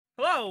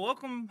Hello,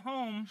 welcome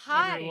home,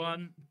 Hi.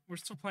 everyone. We're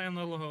still playing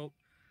Little Hope,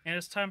 and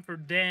it's time for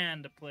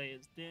Dan to play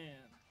as Dan.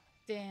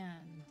 Dan.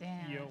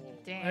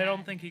 I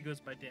don't think he goes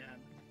by Dan.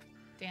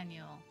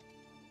 Daniel.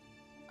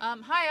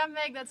 Hi, I'm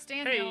Meg. That's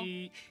Daniel.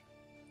 Hey,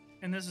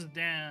 and this is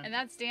Dan. And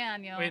that's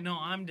Daniel. Wait, no,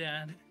 I'm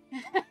Dan.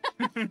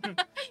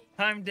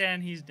 I'm Dan.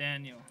 He's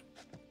Daniel.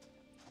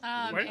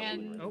 And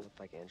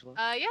like Angela?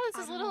 yeah,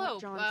 this is Little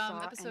Hope.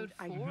 Episode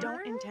 4. I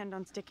don't intend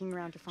on sticking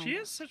around to find She out.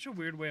 has such a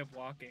weird way of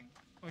walking,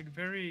 like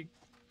very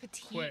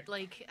petite, quick,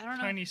 like I don't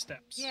know. tiny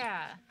steps.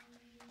 Yeah.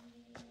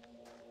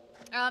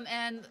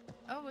 And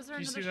was there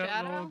Did you another see that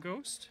shadow? little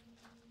ghost?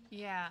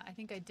 Yeah, I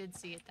think I did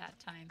see it that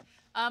time.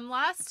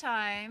 Last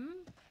time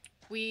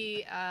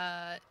we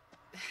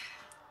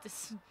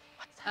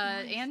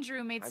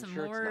Andrew made some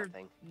more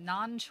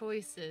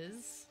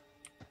non-choices,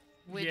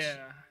 which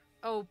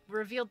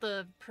revealed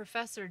the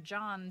Professor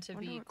John to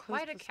be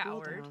quite a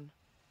coward.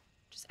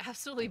 Just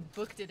absolutely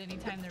booked it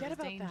anytime there was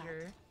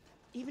danger.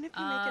 Even if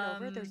you make it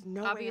over, there's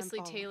no obviously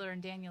way I'm Taylor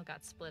and Daniel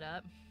got split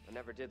up. I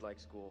never did like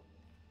school.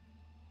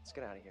 Let's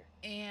get out of here.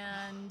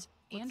 And Looks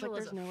Angela's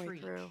like there's no a way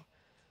freak. through.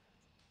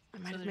 I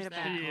might So have made a there's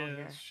bad that. call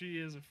here. She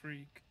is a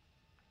freak.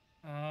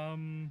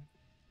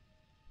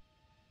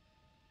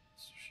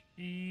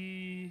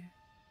 She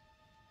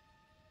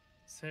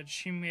said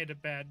she made a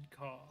bad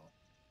call.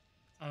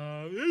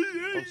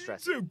 Don't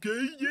stress. It's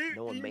okay, yeah.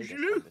 No one made us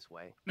Angel. come this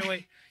way. No,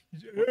 wait.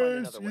 We'll find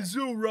another way. It's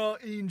alright,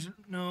 Angel.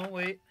 No,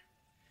 wait.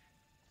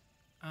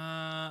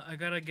 I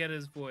gotta get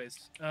his voice.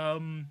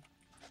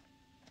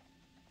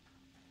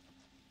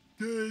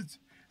 It's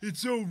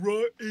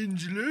alright,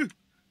 Angela. Is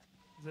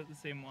that the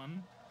same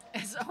one?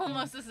 It's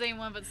almost the same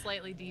one, but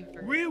slightly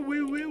deeper. We No,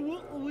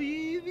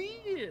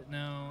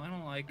 I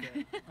don't like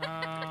it.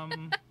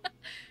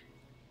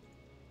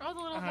 Oh,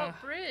 the Little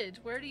Hope Bridge.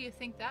 Where do you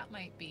think that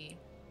might be?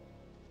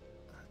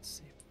 Let's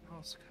see. What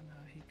else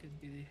he could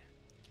be?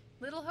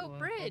 Little Hope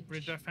Bridge.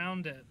 Bridge. I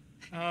found it.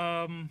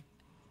 All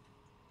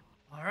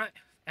right,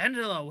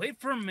 Angela, wait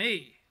for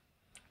me.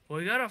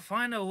 We gotta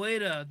find a way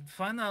to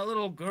find that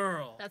little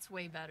girl. That's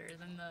way better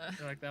than the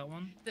You like that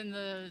one? than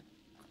the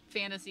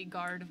fantasy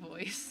guard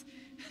voice.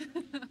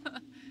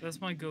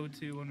 That's my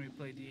go-to when we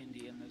play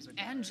D&D and there's a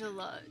guard.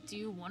 Angela, do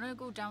you want to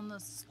go down the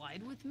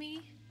slide with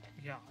me?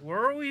 Yeah,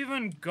 where are we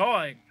even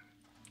going?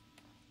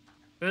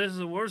 This is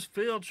the worst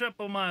field trip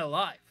of my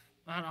life.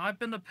 And I've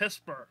been to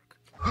Pittsburgh.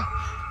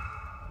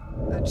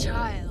 A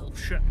child.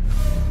 Shit.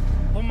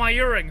 Oh, my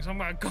earrings. I'm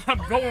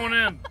going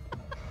in.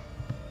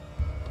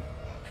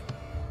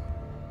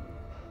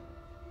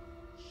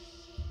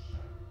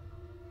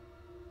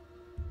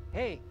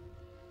 Hey,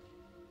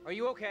 are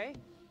you okay?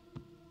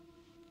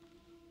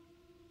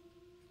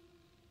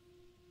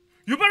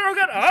 You better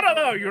get out of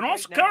there. You're not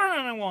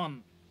scaring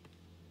anyone.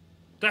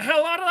 The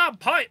hell out of that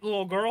pipe,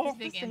 little girl. I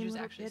think Andrew's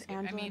actually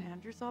scared. I mean,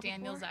 Andrew saw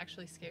Daniel's before?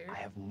 actually scared. I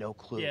have no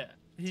clue. Yeah,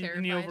 he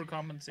Terrified.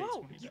 overcompensates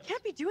Whoa, when he you does.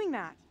 can't be doing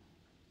that.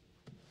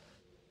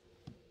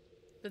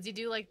 Does he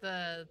do like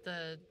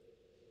the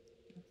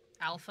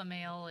alpha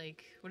male,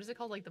 like, what is it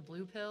called, like the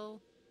blue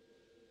pill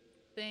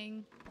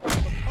thing?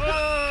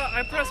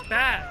 I pressed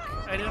back.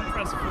 I didn't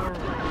press forward.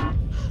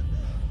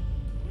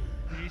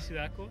 Did you see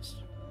that ghost?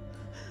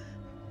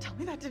 Tell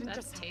me that didn't That's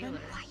just Taylor.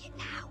 happen. Quiet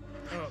now.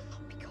 Oh.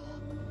 Be cool.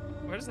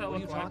 Where does that What are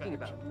you look like? talking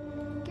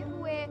about? Get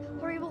away,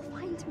 or he will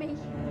find me.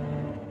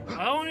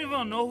 I don't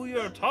even know who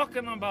you're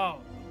talking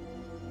about.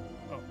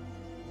 Oh.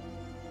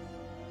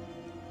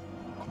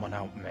 Come on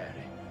out, Mary.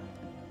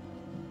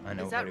 I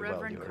know Is that very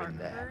well Reverend you're in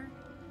there. Carter?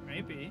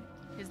 Maybe.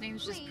 His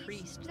name's just Please,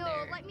 Priest no,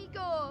 there. let me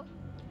go.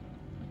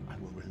 I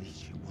will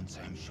release you once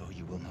I am sure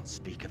you will not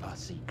speak of our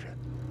secret.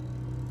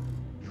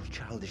 Your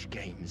childish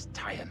games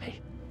tire me.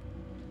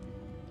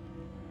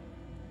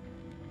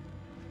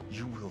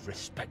 You will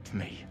respect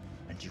me,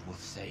 and you will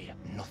say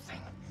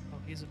nothing. Oh,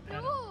 he's a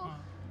pedant. No. Huh.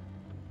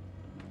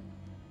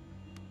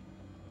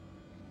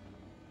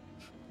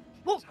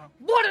 Whoa,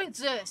 what is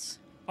this?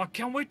 I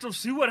can't wait to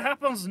see what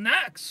happens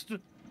next.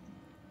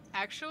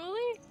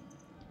 Actually?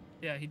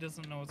 Yeah, he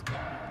doesn't know what's going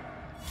on.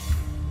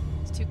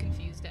 He's too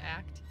confused to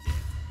act.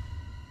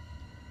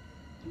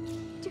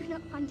 Do not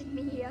abandon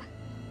me here.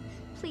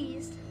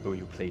 Please. Who are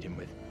you pleading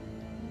with?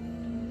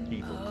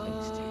 Evil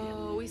clings to you.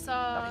 Oh, we That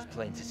saw is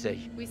plain to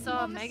see. we You saw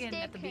are Megan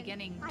at the mistaken.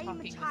 beginning I am a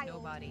talking with child.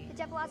 nobody. The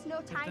devil has no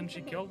But time then for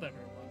she me. killed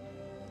everyone.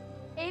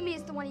 Amy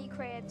is the one he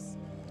craves.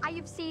 I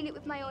have seen it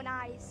with my own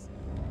eyes.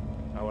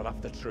 I will have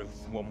the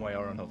truth one way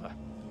or another.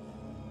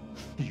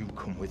 You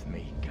come with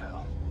me,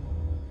 girl.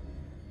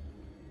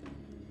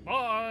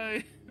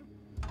 Bye.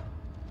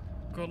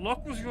 Good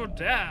luck with your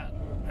dad.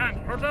 And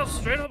her dad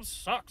straight up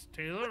sucks,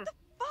 Taylor.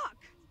 Fuck!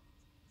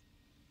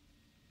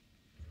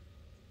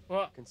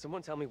 What? Can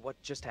someone tell me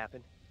what just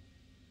happened?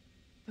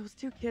 Those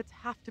two kids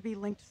have to be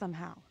linked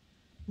somehow.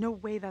 No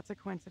way that's a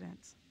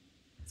coincidence.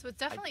 So it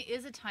definitely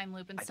is a time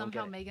loop, and I don't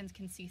somehow get it. Megan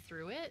can see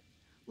through it.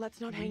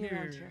 Let's not hang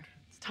around Weird. here.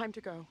 It's time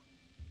to go.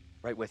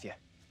 Right with you.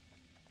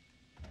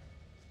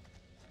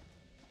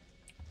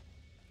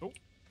 Oh.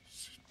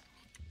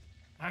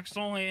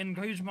 Accidentally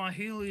engaged my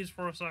Heelys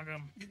for a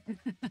second.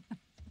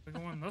 We're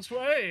going this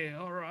way.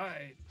 All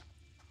right.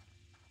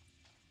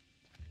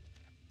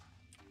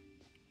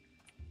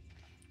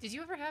 Did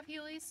you ever have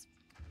Heelys?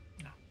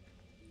 No.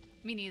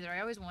 Me neither. I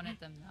always wanted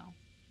them, though.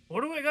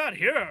 What do we got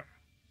here?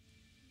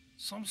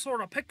 Some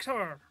sort of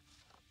picture.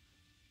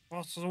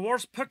 Well, it's the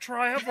worst picture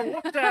I ever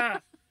looked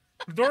at.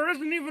 There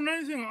isn't even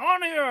anything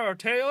on here,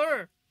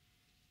 Taylor.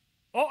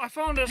 Oh, I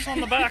found this on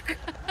the back.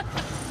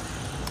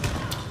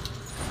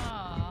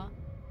 Aww.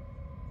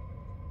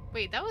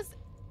 Wait, that was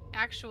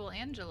actual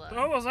Angela.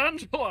 That was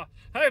Angela.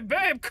 Hey,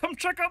 babe, come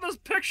check out this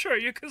picture.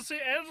 You can see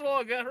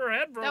Angela get her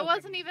head broken. That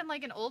wasn't even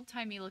like an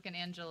old-timey looking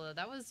Angela.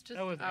 That was just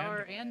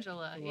our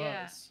Angela.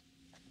 Yeah.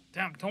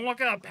 Damn, don't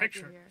look at that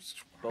picture.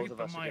 Both of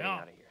us are getting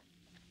out of here.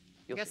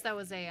 I guess that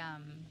was a,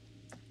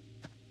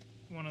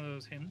 one of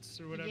those hints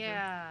or whatever.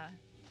 Yeah.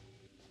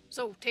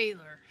 So,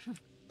 Taylor,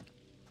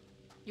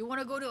 you want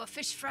to go to a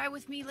fish fry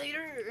with me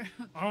later?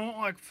 I don't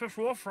like fish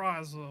or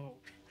fries, though.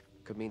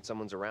 Could mean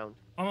someone's around.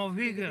 I'm a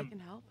Maybe vegan. they can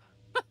help.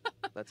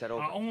 Let's head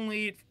over. I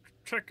only eat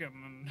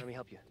chicken Let me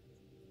help you.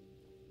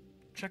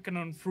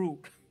 and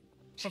fruit.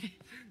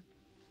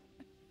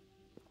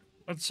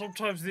 And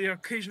sometimes the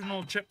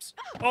occasional chips.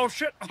 Oh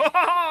shit!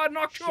 I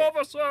knocked you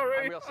over,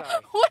 sorry! I'm real sorry.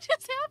 What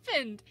just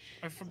happened?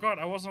 I forgot,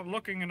 I wasn't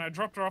looking and I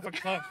dropped her off a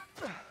cliff.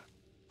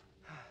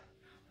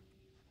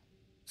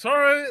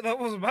 Sorry, that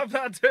was my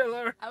bad,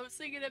 Taylor. I was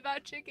thinking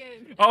about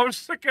chicken. I was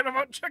thinking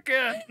about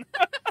chicken.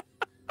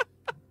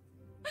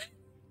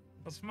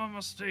 That's my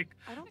mistake.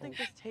 I don't think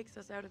this takes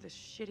us out of this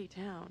shitty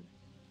town.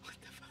 What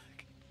the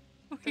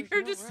fuck? There's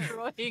We're no way.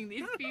 destroying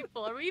these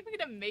people. Are we even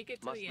gonna make it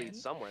to Must the lead end?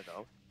 somewhere,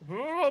 though.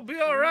 Oh, I'll be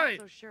I'm alright.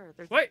 not so sure.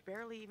 There's Wait.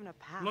 barely even a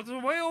path. Look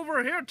way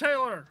over here,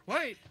 Taylor.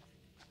 Wait.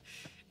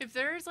 If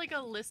there's like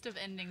a list of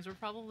endings, we're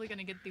probably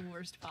gonna get the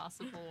worst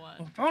possible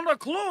I one. found a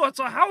clue. It's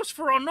a house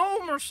for a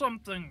gnome or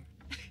something.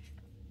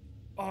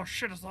 Oh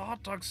shit, it's a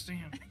hot dog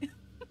stand.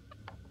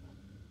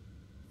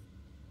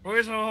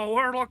 These are the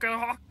weird looking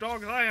hot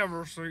dogs I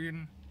ever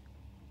seen.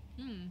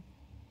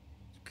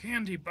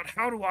 Candy, but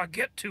how do I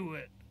get to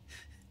it?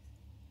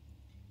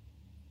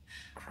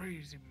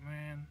 Crazy,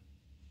 man.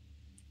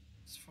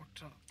 It's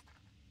fucked up.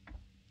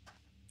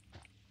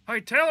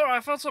 Hey, Taylor, I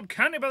found some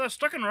candy, but they're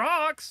stuck in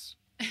rocks.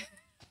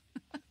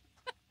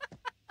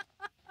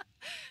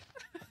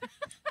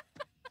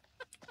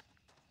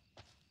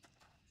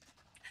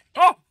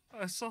 Oh!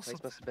 I saw Place something.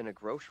 must have been a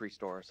grocery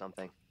store or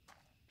something.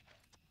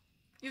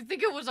 You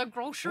think it was a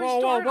grocery Whoa,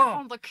 store? whoa, whoa.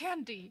 On the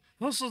candy.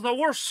 This is the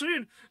worst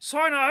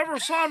sign I ever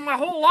saw in my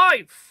whole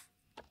life.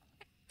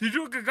 The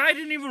guy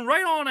didn't even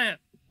write on it.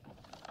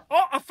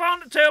 Oh, I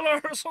found it,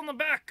 Taylor. It's on the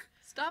back.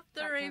 Stop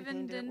the That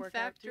campaign didn't Ravenden work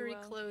out too factory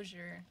well.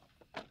 closure.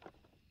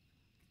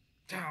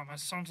 Damn, that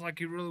sounds like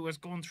he really was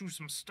going through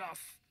some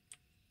stuff.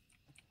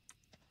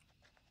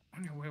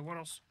 Anyway, what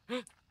else?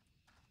 A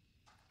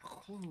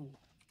clue.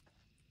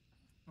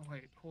 Oh,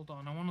 wait, hold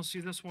on. I want to see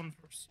this one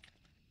first.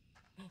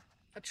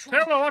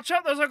 Taylor, watch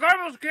out! There's a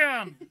garbage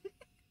can!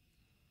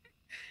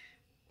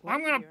 What I'm are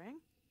you gonna- doing?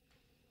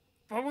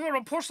 I'm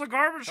gonna push the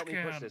garbage Help me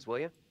can. push this, will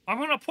you? I'm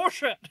gonna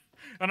push it!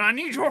 And I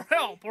need your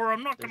help, or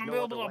I'm not There's gonna no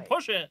be other able way. to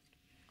push it.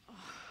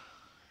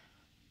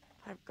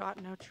 I've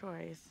got no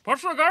choice.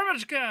 Push the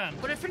garbage can!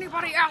 But if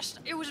anybody asked,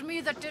 it was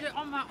me that did it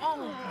on my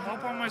own. I'll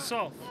help on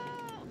myself.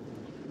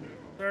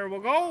 There we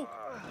go.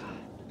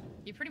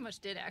 You pretty much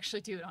did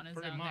actually do it on his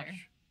Pretty own much. there.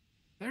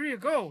 There you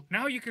go.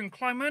 Now you can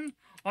climb in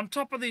on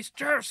top of these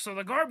stairs so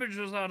the garbage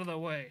is out of the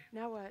way.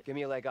 Now what? Give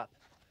me a leg up.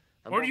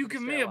 I'm Or going you for the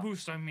give me a stairwell.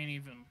 boost, I mean,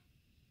 even.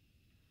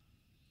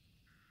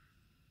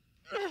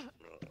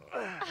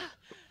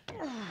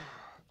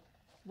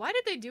 Why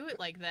did they do it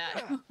like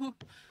that?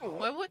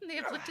 Why wouldn't they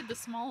have lifted the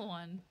small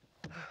one?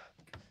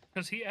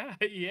 Because he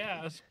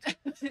asked.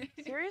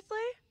 Seriously?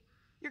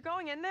 You're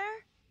going in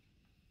there?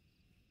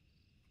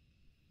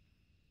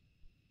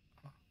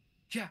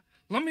 Yeah,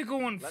 let me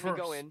go in Let first. me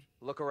go in,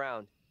 look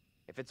around.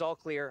 If it's all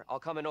clear, I'll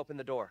come and open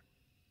the door.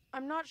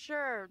 I'm not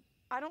sure.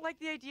 I don't like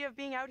the idea of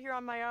being out here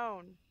on my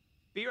own.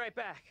 Be right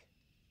back.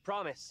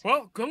 Promise.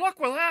 Well, good luck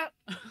with that.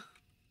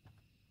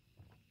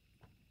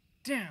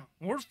 Damn,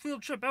 worst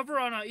field trip ever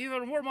on a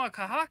even wore my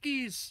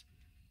kahakis.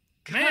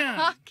 Man,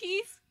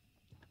 Kahakis?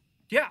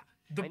 yeah,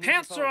 the I need your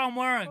pants phone. I'm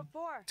wearing. What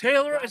for?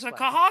 Taylor is a Flashback.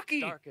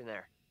 kahaki. Dark in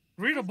there.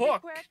 Read a Just be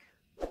book. quick.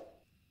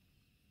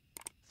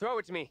 Throw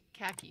it to me.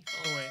 Khaki.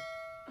 Oh, wait.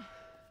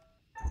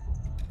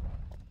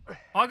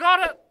 I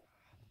got it.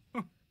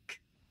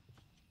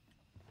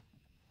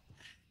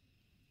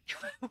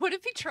 What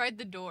if he tried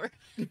the door?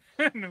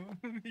 No,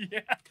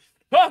 yeah.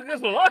 Oh,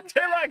 good luck,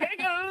 Taylor. I can't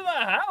get into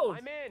the house.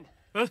 I'm in.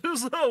 This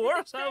is the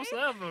worst house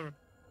ever.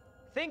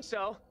 Think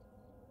so.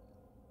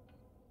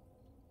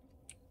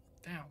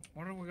 Damn,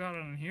 what do we got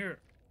in here?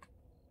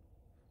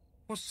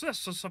 What's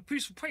this? It's a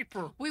piece of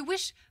paper. We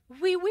wish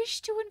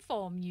to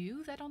inform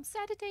you that on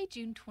Saturday,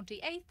 June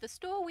 28th, the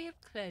store will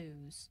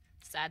close.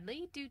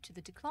 Sadly, due to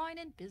the decline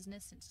in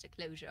business since the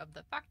closure of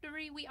the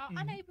factory, we are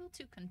unable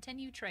to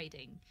continue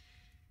trading.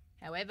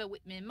 However,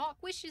 Whitman Mark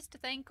wishes to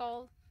thank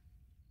all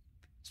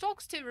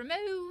Stocks to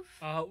remove.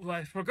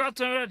 I forgot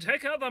to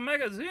take out the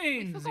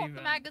magazines. We forgot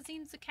the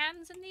magazines, the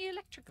cans, and the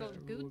electrical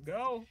goods. There we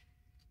go.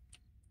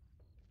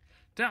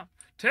 Damn.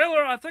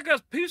 Taylor, I think I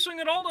was piecing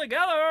it all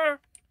together.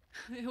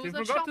 You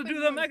forgot to do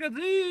the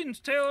magazines,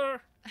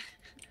 Taylor.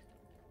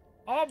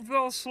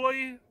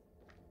 Obviously.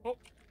 Oh.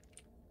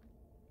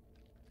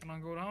 Can I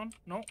go down?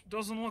 No,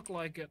 doesn't look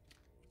like it.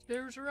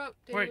 There's a route,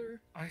 Taylor. Wait,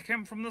 I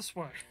came from this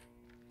way.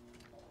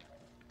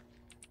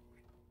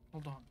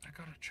 Hold on, I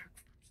gotta check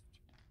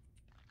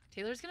first.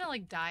 Taylor's gonna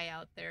like die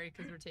out there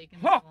because we're taking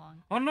so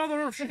long. Another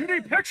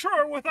shitty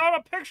picture without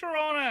a picture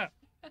on it.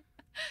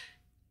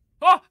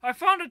 Oh, I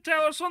found it,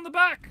 Taylor. It's on the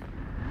back.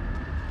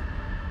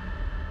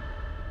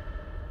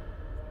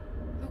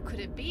 Who could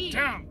it be?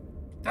 Damn,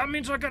 that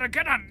means I gotta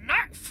get a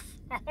knife.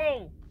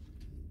 Oh,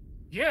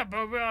 yeah,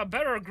 but I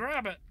better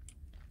grab it.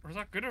 Or is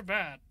that good or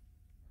bad?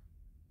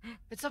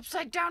 It's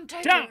upside down,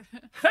 Taylor. Damn.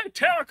 Hey,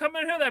 Taylor, come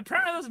in here. They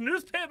printed this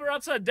newspaper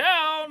upside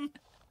down.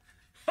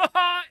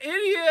 Haha,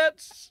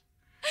 idiots.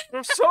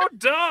 They're so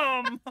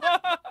dumb.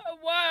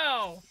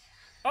 Wow.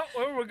 Oh,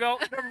 there we go.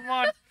 Never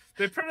mind.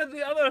 They printed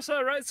the other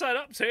side, right side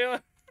up,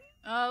 Taylor.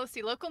 Oh,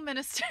 see, local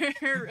minister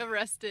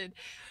arrested.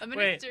 A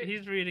minister... Wait,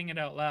 he's reading it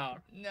out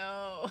loud.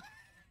 No.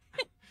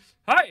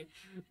 Hey,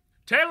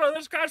 Taylor,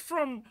 this guy's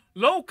from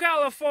Low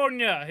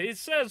California. He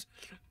says,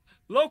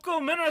 local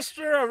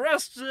minister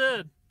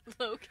arrested.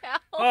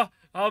 Locale?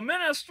 A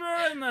minister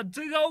in the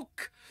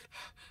Duke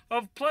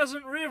of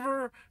Pleasant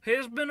River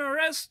has been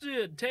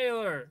arrested,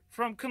 Taylor,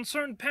 from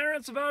concerned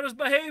parents about his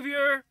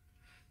behavior.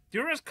 The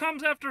arrest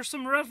comes after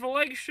some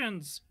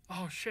revelations.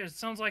 Oh shit, it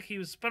sounds like he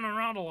was spinning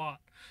around a lot.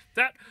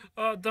 That,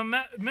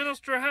 the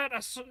minister had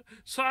a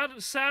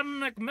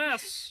satanic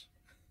mess.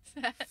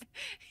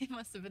 He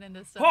must have been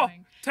into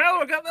something. Oh,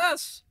 Taylor, get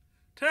this!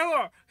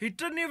 Taylor, he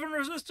didn't even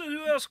resist to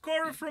be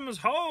escorted from his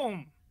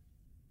home.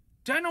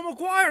 Daniel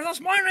McGuire, that's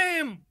my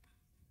name!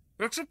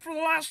 Except for the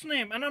last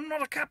name, and I'm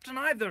not a captain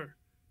either.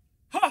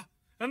 Huh!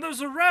 And there's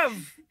a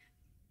Rev!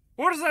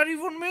 What does that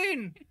even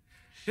mean?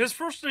 His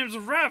first name's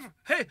Rev.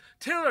 Hey,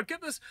 Taylor,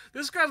 get this.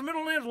 This guy's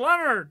middle name's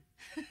Leonard.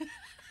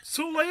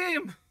 So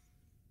lame.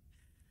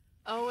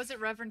 Oh, was it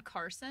Reverend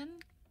Carson?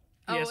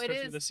 Yeah, oh, it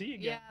is. With the C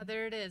again. Yeah,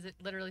 there it is. It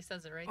literally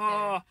says it right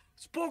there.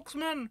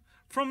 Spokesman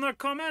from there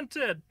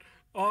commented,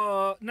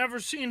 never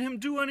seen him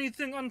do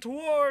anything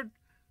untoward.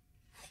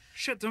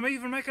 Shit, they're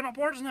even making up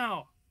words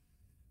now.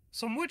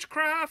 Some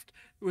witchcraft,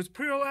 it was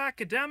purely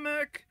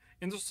academic,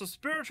 and just the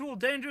spiritual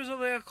dangers of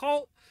the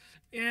occult,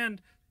 and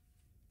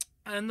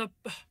the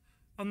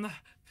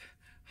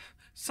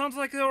sounds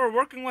like they were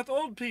working with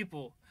old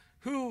people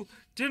who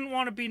didn't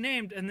want to be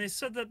named, and they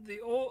said that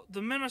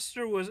the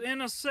minister was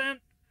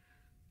innocent,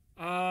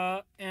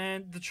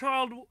 and the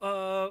child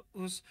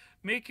was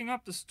making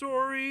up the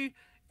story,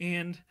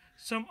 and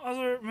some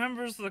other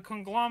members of the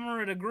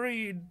conglomerate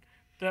agreed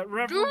that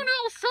Reverend...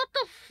 Shut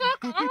the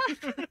fuck up!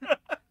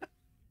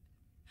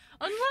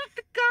 Unlock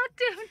the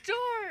goddamn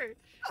door!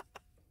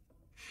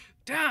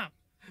 Damn,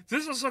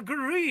 this is a good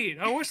read.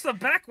 I wish the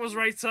back was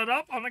right set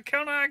up on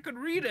account of I could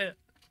read it.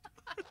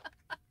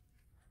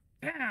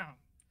 Damn.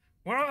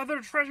 What other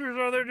treasures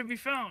are there to be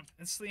found?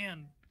 It's the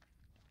end.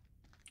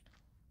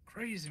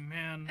 Crazy,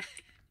 man.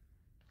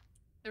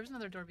 There was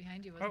another door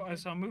behind you, wasn't Oh, there? I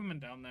saw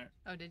movement down there.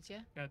 Oh, did you?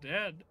 I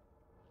did.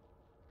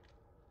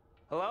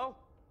 Hello?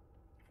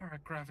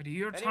 Alright, Gravity,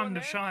 your Anyone time to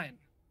there? shine.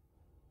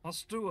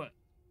 Let's do it.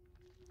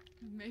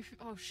 Maybe.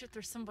 Oh shit!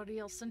 There's somebody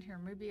else in here.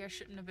 Maybe I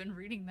shouldn't have been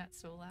reading that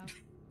so loud.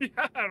 Yeah,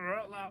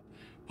 right loud.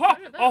 Oh,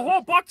 What are a those?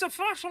 whole box of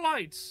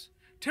flashlights.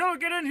 Taylor,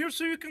 get in here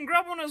so you can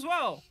grab one as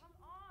well.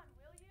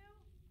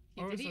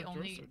 Oh, Did is he that door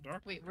only? so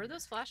dark? Wait, were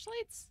those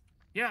flashlights?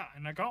 Yeah,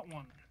 and I got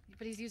one.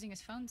 But he's using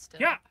his phone still.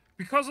 Yeah,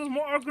 because it's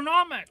more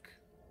ergonomic.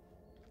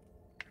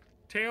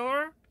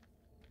 Taylor?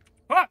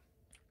 Ah!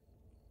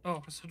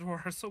 Oh, it's a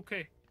door. It's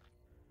okay.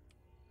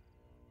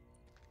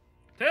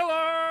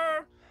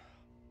 Taylor!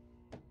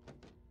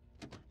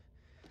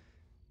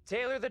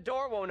 Taylor, the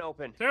door won't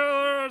open.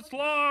 Taylor, it's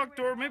locked,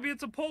 or maybe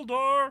it's a pull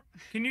door.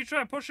 Can you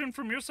try pushing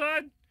from your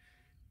side?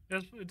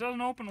 Yes, it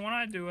doesn't open when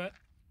I do it.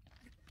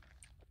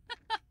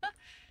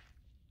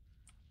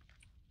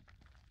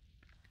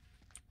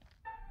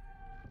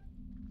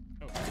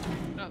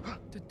 Oh. I'm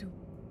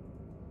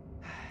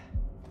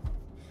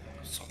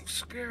so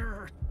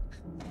scared.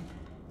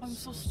 I'm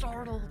so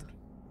startled.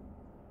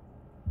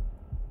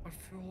 I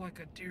feel like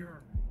a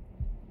deer.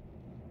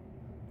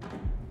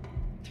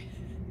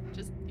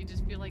 You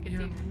just feel like a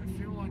deer. I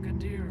feel like a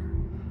deer.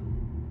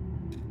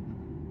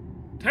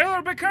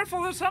 Taylor, be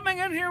careful! There's something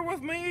in here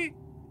with me!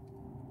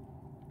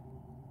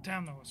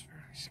 Damn, that was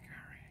very scary.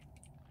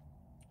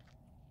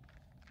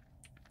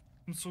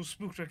 I'm so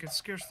spooked I could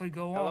scarcely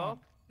go Hello? on.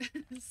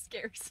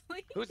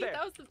 Scarcely. Who's there?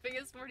 That was the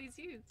biggest word he's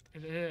used.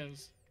 It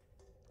is.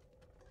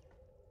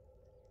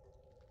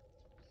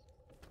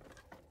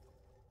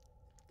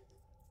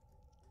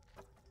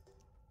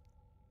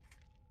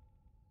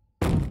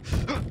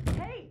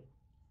 Hey!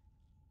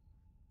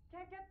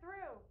 Can't get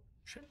through.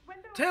 Shit.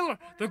 Window Taylor,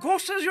 the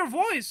ghost has your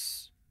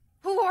voice!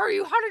 Who are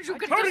you? How did you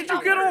get How did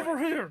you get over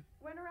here?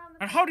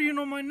 And how do you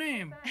know my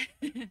name?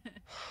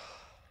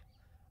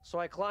 So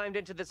I climbed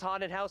into this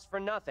haunted house for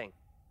nothing.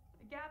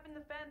 The gap in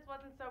the fence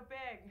wasn't so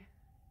big.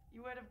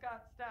 You would have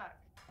got stuck.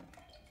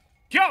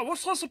 Yeah,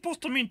 what's that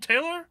supposed to mean,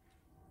 Taylor?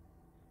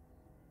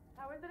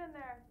 How is it in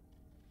there?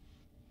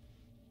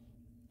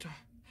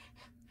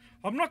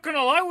 I'm not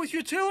gonna lie with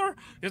you, Taylor.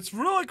 It's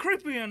really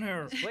creepy in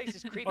here. This place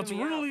is creeping It's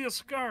me really out.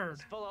 scared.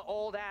 It's full of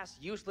old-ass,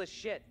 useless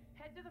shit.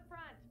 Head to the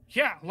front.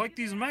 Yeah, like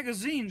these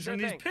magazines Sure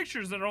and thing. these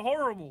pictures that are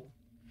horrible.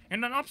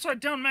 And an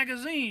upside-down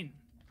magazine.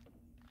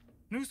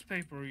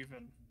 Newspaper,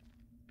 even.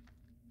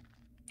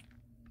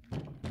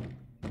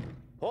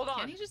 Hold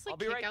on. Can he just I'll like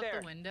be kick right out there.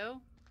 the window?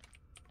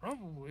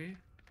 Probably.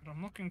 But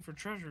I'm looking for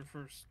treasure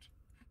first.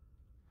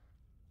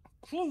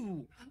 A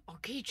clue. Oh,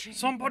 keychain.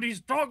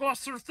 Somebody's dog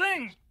lost their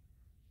thing.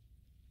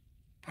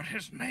 But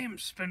his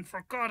name's been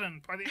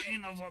forgotten by the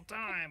annals of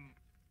time.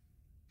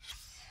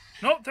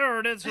 Nope, there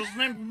it is. His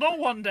name's No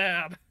One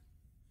Dad.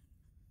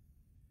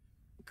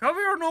 Come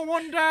here, No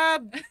One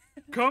Dad.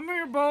 Come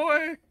here,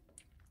 boy.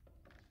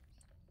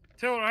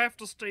 Taylor, I have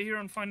to stay here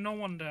and find No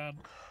One Dad.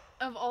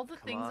 Of all the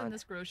things in on.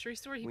 this grocery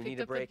store, he We picked need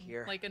a up break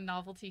here. like a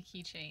novelty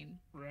keychain.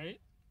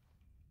 Right?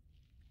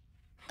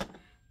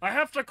 I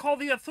have to call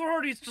the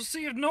authorities to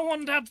see if No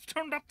One Dad's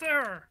turned up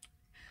there.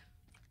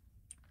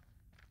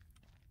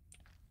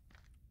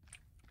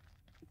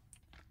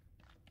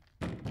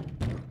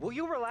 Will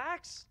you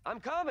relax? I'm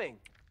coming.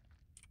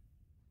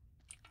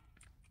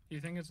 You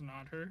think it's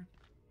not her?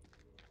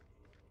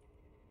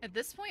 At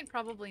this point,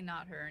 probably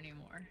not her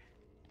anymore.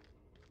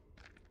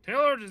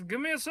 Taylor, just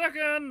give me a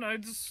second. I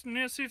just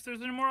need to see if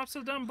there's any more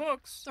upside down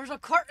books. There's a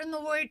cart in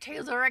the way,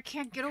 Taylor. I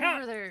can't get Yeah,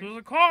 over there. There's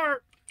a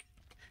cart.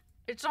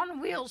 It's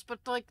on wheels, but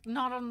like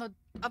not on the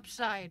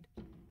upside.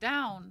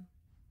 Down.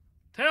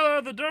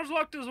 Taylor, the door's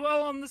locked as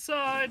well on the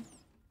side.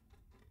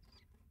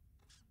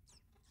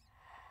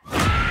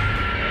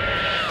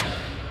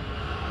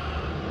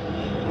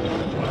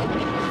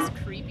 This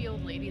creepy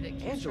old lady that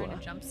keeps Angela? trying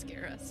to jump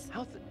scare us.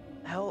 How the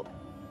hell?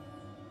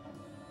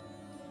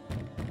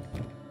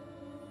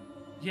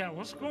 Yeah,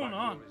 what's going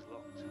on?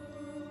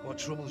 What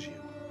troubles you?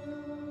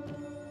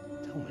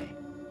 Tell me,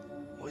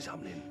 what is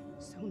happening?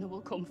 Someone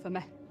will come for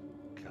me.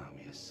 Calm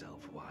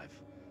yourself,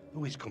 wife.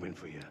 Who is coming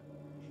for you?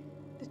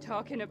 They're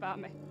talking about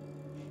me.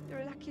 There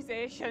are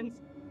accusations.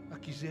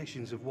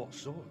 Accusations of what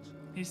sort?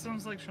 He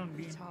sounds like Sean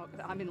They Bean. talk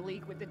that I'm in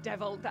league with the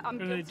devil, that I'm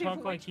Or they guilty talk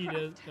of like he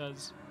witchcraft.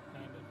 does,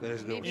 kind of.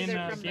 There's no Maybe In,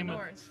 they're from the Game of-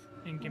 north.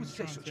 In Who Game would of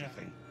say Thrones, such yeah. a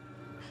thing?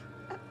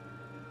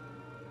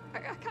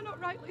 I cannot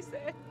rightly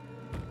say.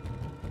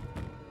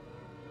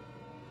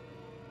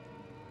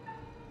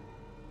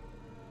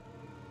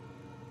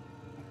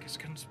 It's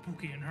getting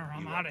spooky in her.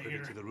 I'm You out are of privy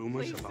here. to the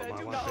rumours Please, about sir, my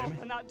do wife, not Amy?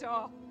 open that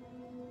door.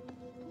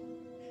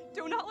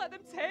 Do not let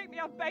them take me,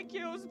 I beg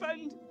you,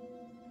 husband.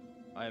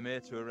 I am here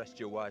to arrest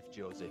your wife,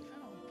 Joseph.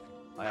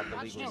 Oh. I have the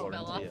Watch legal me fell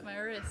warrant off here. my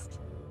wrist.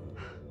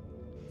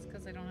 It's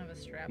because I don't have a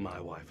strap. My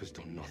wife has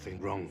done nothing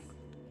wrong.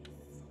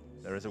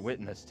 There is a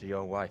witness to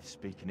your wife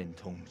speaking in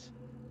tongues.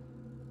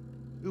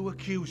 Who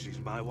accuses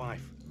my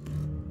wife?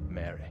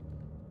 Mary.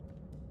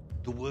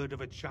 The word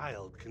of a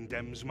child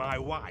condemns my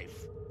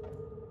wife.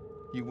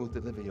 You will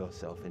deliver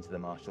yourself into the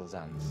marshal's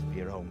hands for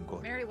your own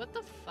good. Mary, what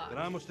the fuck? Then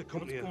I must What's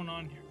accompany her. going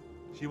on here?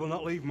 She will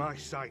not leave my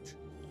sight.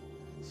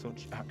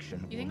 Such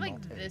action You think will like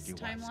not aid this your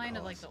wife's timeline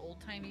of like cause. the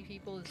old-timey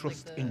people is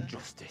Trust like the in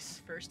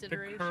justice. first The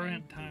iteration?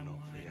 current No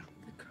timeline. fear.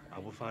 The current. I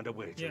will find a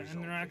way to Yeah, resolve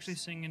and they're actually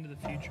this. seeing into the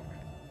future.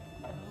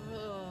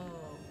 Oh.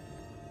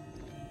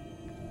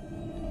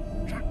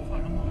 Trying to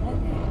find my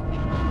home.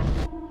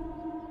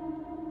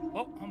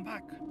 Oh, I'm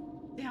back.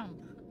 Damn.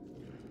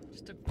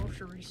 Just a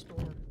grocery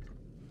store.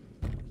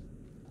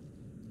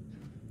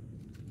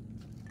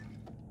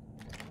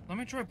 Let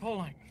me try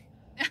pulling.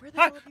 Where the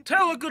Hi, hell have you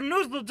Taylor, good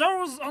news. The door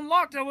was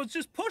unlocked. I was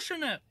just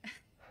pushing it.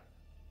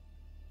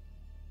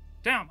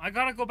 Damn, I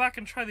gotta go back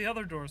and try the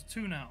other doors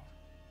too now.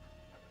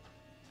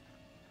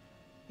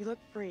 You look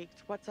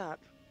freaked. What's up?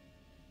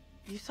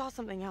 You saw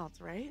something else,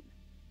 right?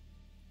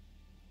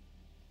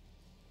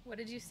 What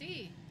did you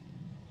see?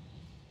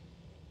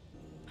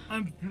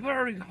 I'm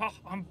very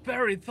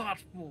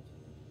thoughtful.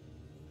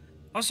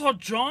 I saw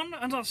John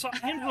and I saw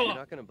You're Angela.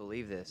 not gonna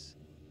believe this,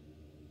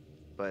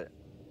 but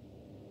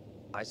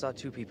I saw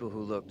two people who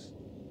looked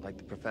like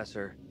the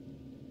professor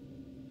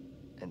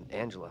and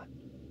Angela.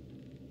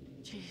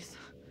 Jeez.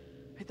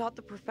 I thought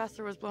the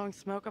professor was blowing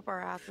smoke up our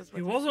asses.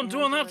 He with his wasn't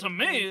doing that to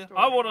scandalous me. news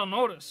I story. would have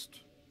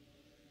noticed.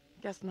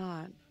 Guess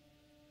not.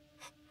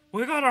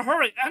 We gotta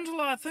hurry.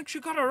 Angela, I think she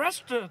got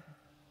arrested.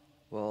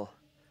 Well,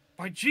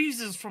 By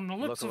Jesus from the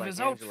lips of lookalike his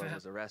Angela outfit.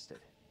 was arrested.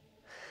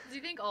 Do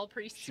you think all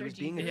priests She are was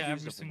being Jesus? Yeah,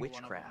 accused every of single one of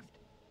them. witchcraft.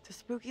 The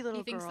spooky little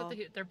He thinks girl.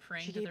 that they're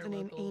praying She to gave their the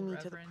name local Amy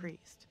reverend. to the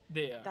priest.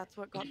 Yeah. That's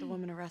what got the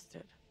woman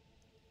arrested.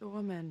 The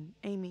woman,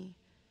 Amy.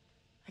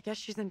 I guess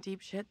she's in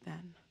deep shit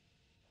then.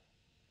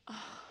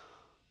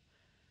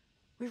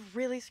 We've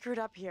really screwed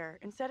up here.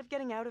 Instead of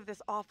getting out of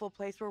this awful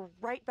place, we're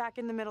right back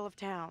in the middle of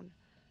town.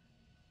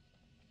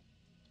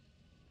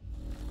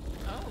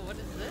 Oh, what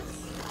is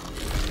this?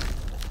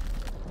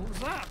 What was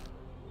that?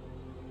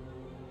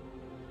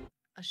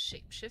 A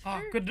shapeshifter?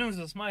 Oh, good news,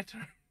 it's my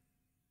turn.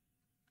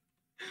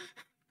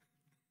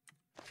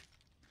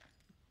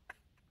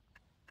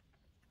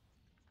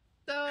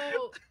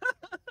 So...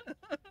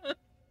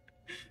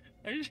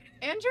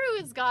 Andrew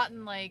has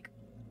gotten, like,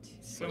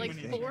 so like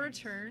many 4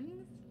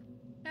 turns,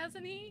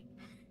 hasn't he?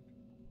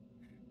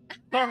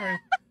 Sorry,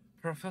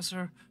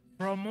 Professor.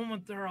 For a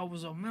moment there, I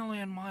was a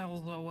million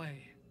miles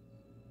away.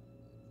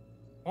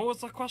 What was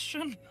the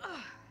question?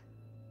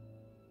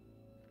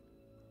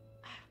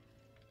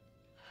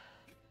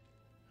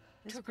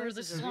 This Took her place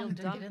this is a real long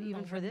to dump get in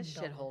even the for this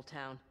window. shithole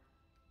town.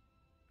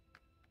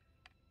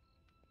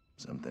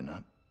 Something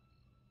up?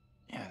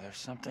 Yeah, there's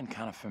something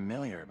kind of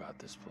familiar about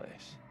this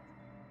place.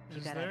 You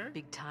Is got there? a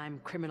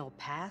big-time criminal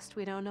past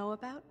we don't know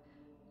about?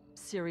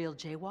 Serial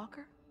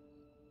jaywalker?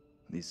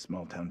 These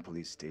small-town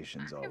police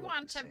stations all I look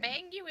want the to same.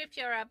 bang you if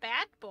you're a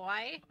bad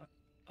boy.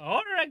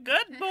 Or a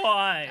good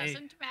boy.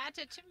 Doesn't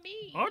matter to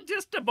me. Or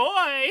just a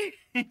boy.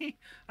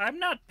 I'm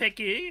not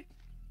picky.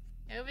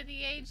 Over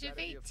the age of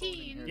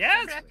 18.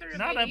 Yes, preferably.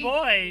 not a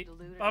boy.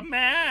 Deluded A and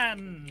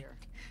man. here.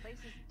 Place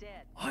is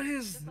dead. What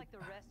is... Just like the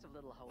rest of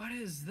Little Hope. What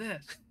is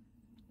this?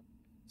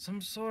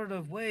 Some sort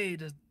of way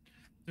to...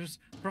 There's...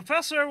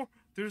 Professor,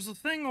 there's a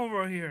thing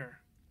over here.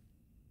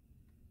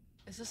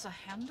 Is this a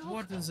handle?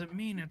 What does it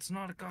mean? It's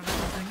not got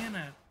anything in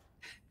it.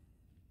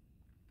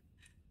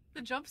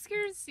 The jump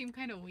scares seem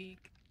kind of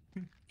weak.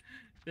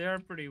 They are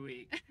pretty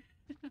weak.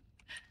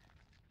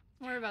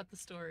 More about the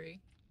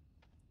story.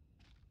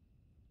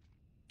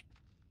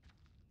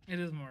 It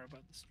is more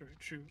about the story,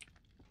 true.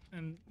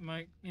 And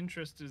my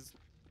interest is...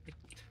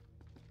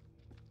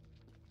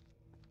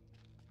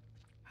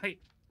 Hey.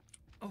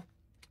 Oh.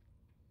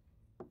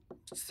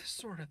 What's this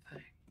sort of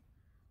thing?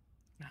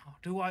 Now,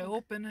 do I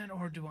open it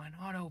or do I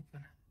not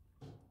open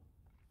it?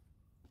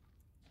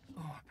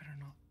 Oh, I better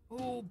not.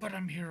 Oh, but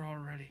I'm here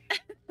already.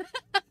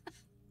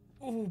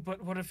 Oh,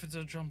 but what if it's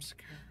a jump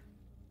scare?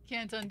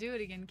 Can't undo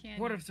it again, can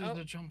you? What if there's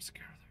a jump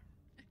scare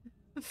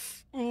there?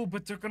 Oh,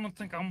 but they're gonna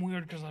think I'm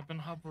weird because I've been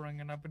hovering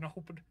and I've been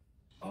hoping.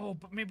 Oh,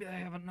 but maybe they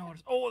haven't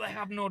noticed. Oh, they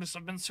have noticed.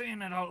 I've been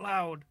saying it out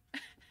loud. Oh,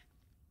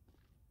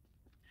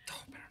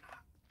 better not.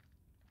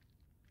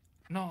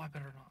 No, I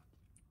better not.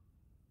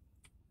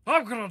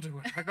 I'm gonna do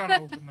it. I gotta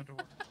open the door.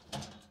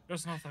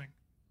 There's nothing.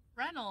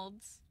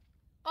 Reynolds.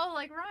 Oh,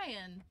 like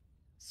Ryan.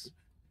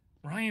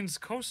 Ryan's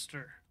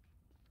coaster.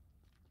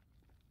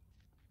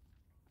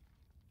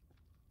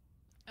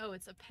 Oh,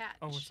 it's a patch.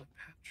 Oh, it's a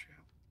patch, yeah.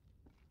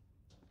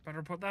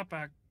 Better put that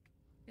back.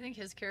 You think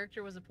his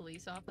character was a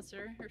police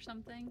officer or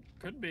something?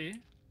 Could be.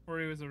 Or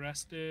he was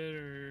arrested,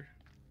 or...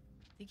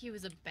 Think he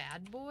was a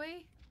bad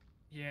boy?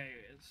 Yeah,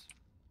 he is.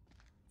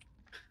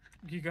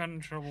 He got in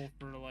trouble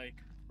for, like,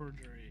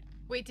 perjury.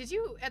 Wait, did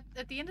you, at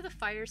the end of the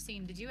fire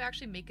scene, did you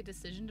actually make a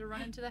decision to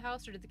run into the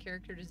house, or did the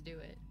character just do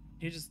it?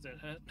 He just did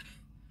it.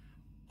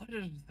 What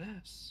is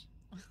this?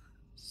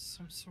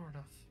 Some sort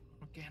of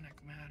organic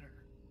matter.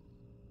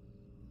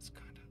 It's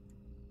kind of...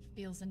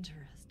 Feels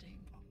interesting.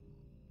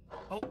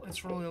 Oh,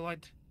 it's really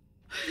light.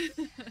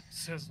 It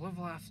says live,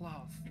 laugh,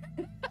 love.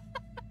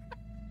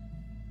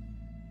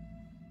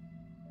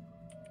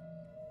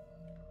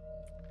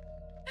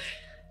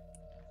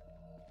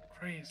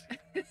 Crazy.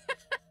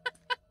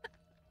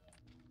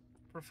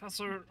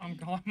 Professor, I'm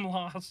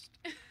lost.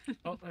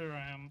 Oh, there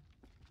I am.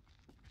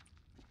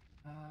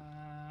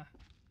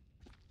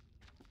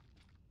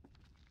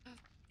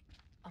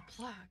 A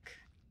plaque.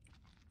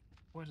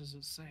 What does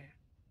it say?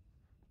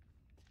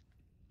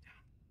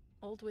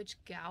 Old Witch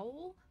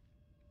Gowl?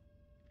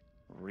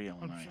 Real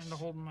I'm nice. trying to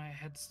hold my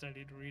head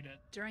steady to read it.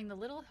 During the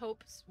Little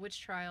Hope's witch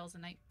trials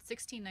in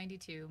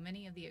 1692,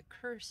 many of the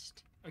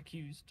accursed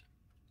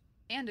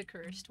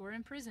were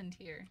imprisoned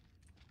here.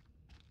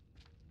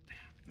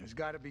 There's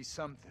got to be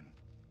something.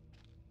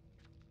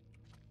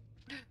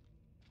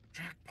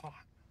 Jackpot.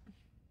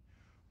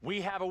 We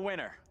have a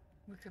winner.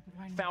 We could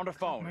Found a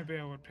phone. Maybe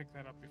I would pick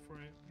that up before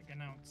I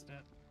announced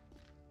it.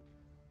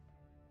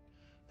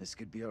 This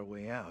could be our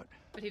way out.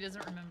 But he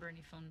doesn't remember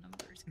any phone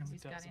numbers because No, he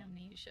he's got doesn't.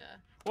 amnesia.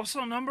 What's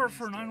the number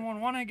for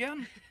 911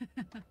 again?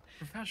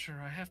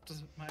 Professor, I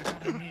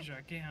got amnesia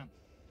again.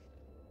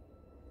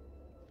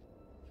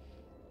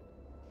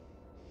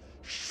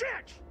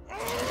 Shit!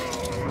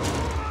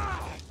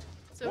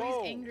 So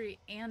Whoa. he's angry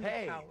and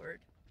Hey. a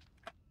coward.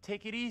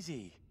 Take it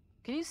easy.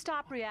 Can you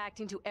stop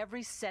reacting to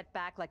every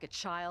setback like a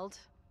child?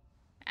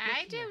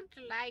 I Look here.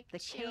 don't like The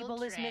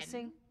cable is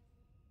missing.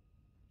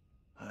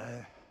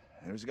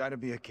 There's got to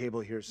be a cable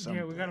here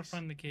somewhere. Yeah, we gotta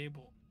find the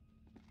cable.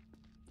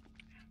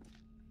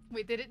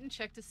 Wait, they didn't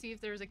check to see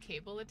if there was a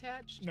cable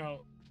attached?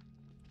 No.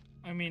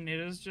 I mean, it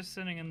is just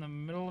sitting in the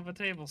middle of a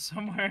table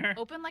somewhere.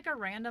 Open like a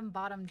random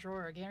bottom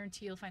drawer. I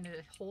guarantee you'll find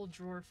a whole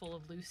drawer full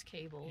of loose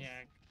cables. Yeah,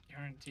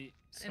 guarantee.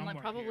 And Somewhere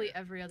like probably here.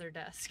 every other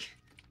desk.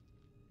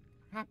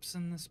 Perhaps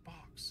in this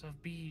box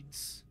of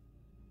beads.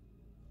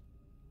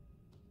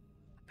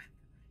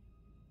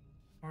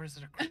 Or is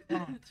it a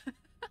croissant?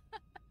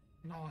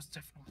 No, it's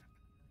definitely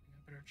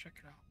I better check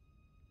it out.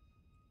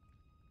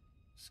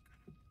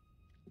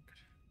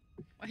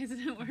 Why isn't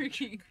it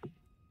working?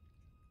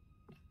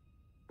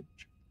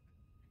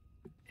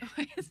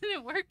 Why isn't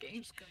it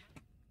working?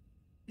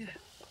 Yeah,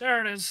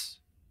 there it is.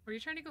 Were you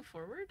trying to go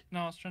forward?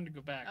 No, I was trying to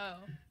go back. Oh.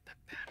 The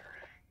battering.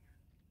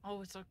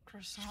 Oh, it's a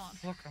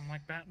croissant. Look, I'm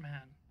like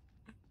Batman.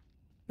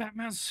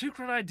 Batman's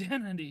secret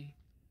identity.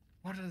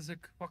 What is it?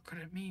 What could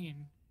it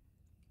mean?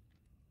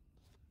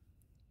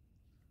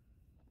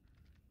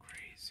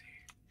 Crazy.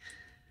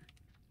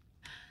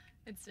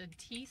 It's a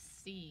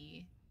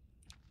TC.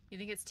 You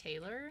think it's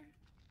Taylor?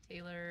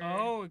 Taylor.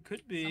 Oh, it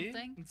could be.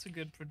 Something? It's a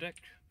good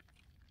predict.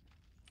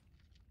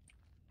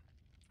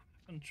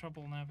 I'm having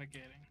trouble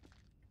navigating.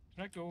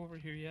 Did I go over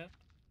here yet?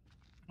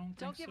 I don't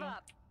think give so.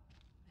 up.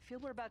 I feel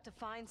we're about to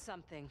find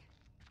something.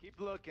 Keep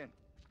looking.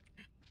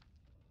 What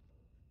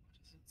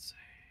does it say?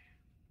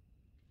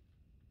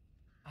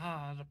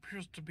 Ah, it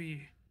appears to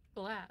be...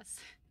 glass.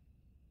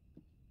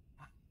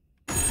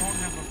 I don't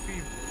have a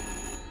fever.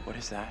 What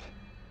is that?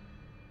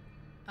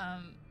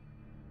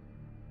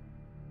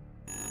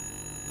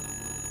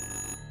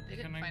 They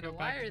didn't Can I find go a back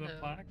wire, to the though.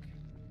 plaque?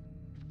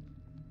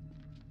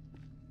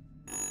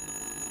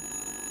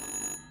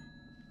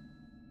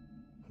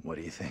 What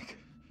do you think?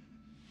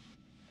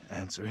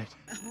 Answer it.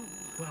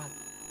 Well,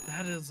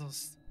 that is a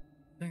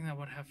thing that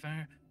would have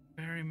very,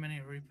 very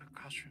many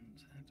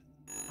repercussions, and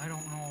I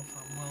don't know if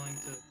I'm willing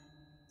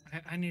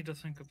to... I need to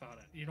think about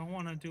it. You don't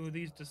want to do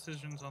these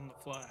decisions on the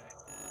fly.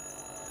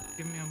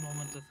 Give me a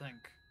moment to think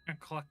and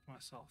collect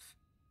myself.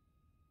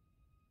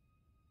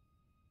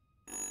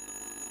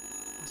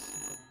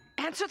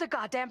 Answer the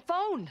goddamn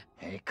phone!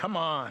 Hey, come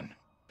on.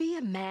 Be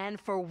a man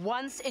for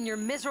once in your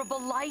miserable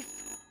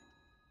life.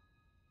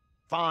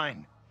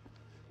 Fine.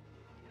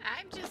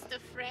 I'm just a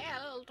frail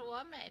old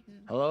woman.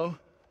 Hello?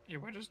 Yeah,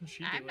 why doesn't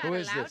she do I'm it? not Who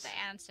is allowed this? to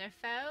answer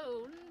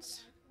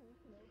phones.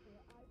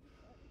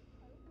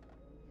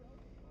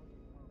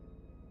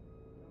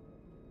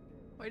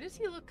 Why does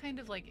he look kind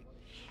of like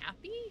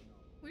happy?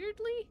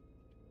 Weirdly?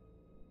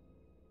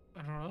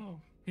 I don't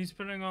know. He's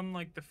putting on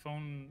like the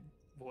phone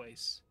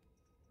voice.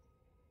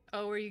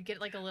 Oh, where you get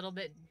like a little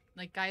bit,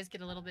 like guys get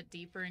a little bit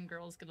deeper and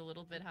girls get a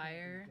little bit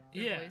higher.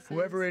 Their Yeah. voices.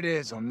 Whoever it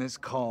is on this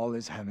call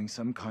is having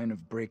some kind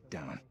of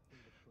breakdown.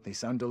 They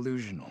sound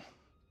delusional.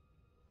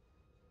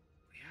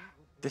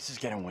 This is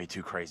getting way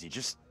too crazy.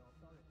 Just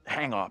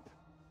hang up.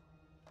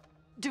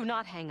 Do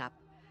not hang up.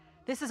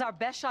 This is our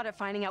best shot at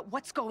finding out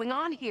what's going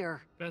on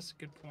here. That's a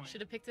good point.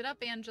 Should have picked it up,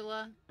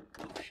 Angela.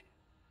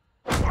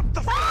 What the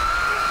f-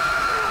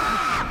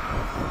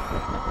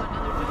 Oh,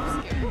 another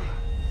jump scare.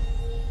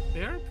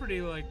 They're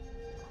pretty like,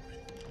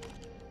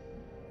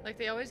 Like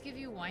they always give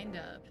you wind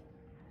up.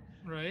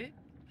 right?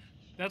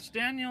 That's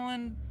Daniel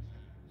and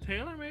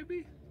Taylor,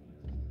 maybe?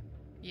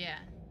 Yeah.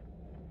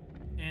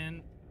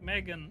 And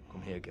Megan.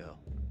 Come here, girl.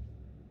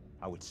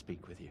 I would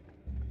speak with you.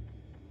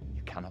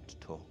 You cannot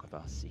talk of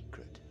our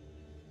secret.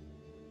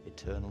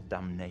 Eternal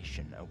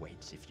damnation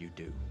awaits if you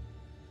do.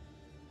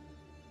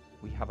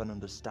 We have an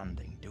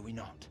understanding, do we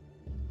not?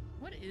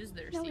 What is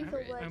their No evil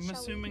secret? word I'm shall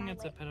assuming leave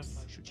it's my a lips.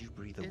 pedophile. Should you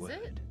breathe a Is word?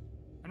 it?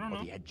 I don't Or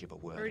know. the edge of a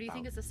word Or do you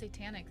think about it's a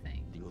satanic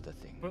thing? the other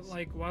things? But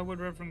like, why would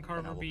Reverend Then I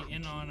Carver will be come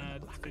in to you on the a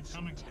black of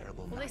some satanic?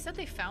 terrible Well, they night said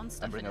they found and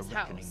stuff bring in a his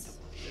reckoning house.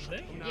 to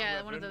Did they?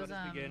 Yeah, one of those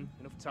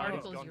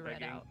articles gone you read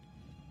begging. out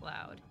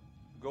loud.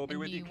 Go be And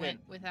with he you, kin. went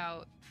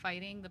without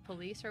fighting the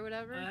police or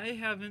whatever. I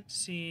haven't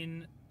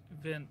seen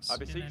Vince I in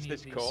beseech any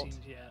this of these court scenes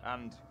yet.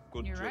 and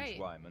good You're Judge right.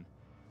 Wyman.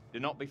 Do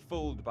not be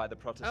fooled by the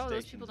protestations Oh,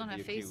 those people don't of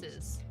have the accused.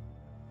 faces.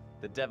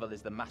 The devil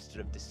is the master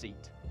of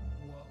deceit.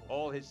 Whoa.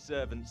 All his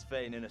servants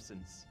feign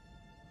innocence.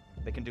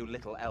 They can do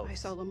little else. I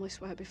solemnly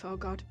swear before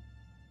God,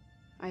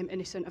 I am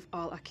innocent of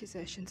all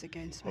accusations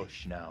against me.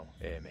 Hush now,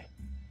 Amy.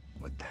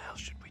 What the hell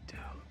should we do?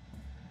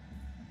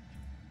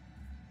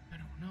 I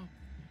don't know.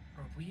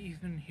 Are we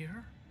even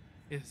here?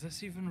 Is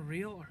this even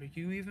real? Are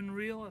you even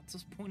real at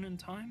this point in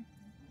time?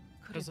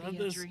 Could it 'Cause at be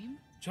a this dream?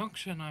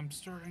 junction, I'm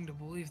starting to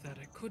believe that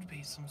it could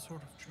be some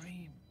sort of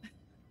dream.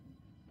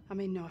 I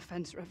mean no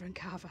offense, Reverend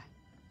Carver.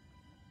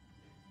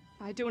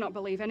 I do not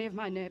believe any of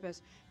my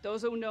neighbors.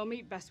 Those who know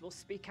me best will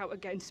speak out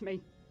against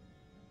me.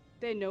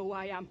 They know who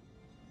I am.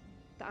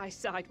 That I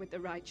side with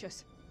the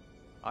righteous.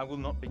 I will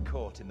not be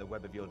caught in the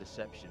web of your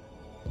deception.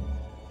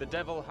 The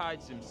devil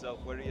hides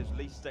himself where he is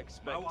least My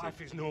expected. wife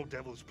is no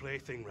devil's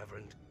plaything,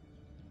 Reverend.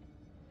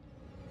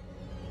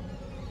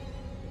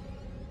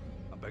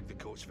 I beg the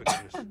court's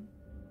forgiveness.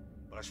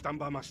 But I stand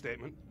by my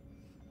statement.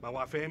 My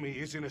wife Amy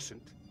is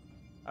innocent.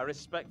 I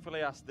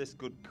respectfully ask this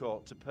good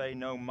court to pay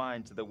no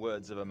mind to the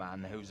words of a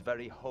man whose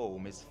very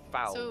home is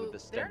foul So with the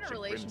they're stench in a of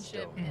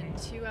relationship brimstone.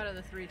 in 2 out of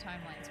the 3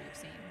 timelines we've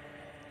seen,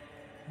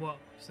 Whoa,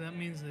 so that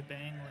means they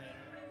bang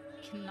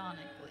later.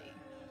 canonically.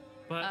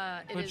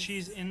 But it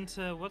she's is-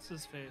 into what's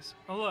his face?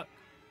 Oh look.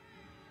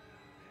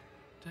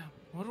 Damn,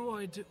 what do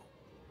I do?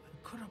 I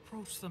could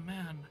approach the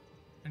man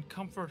and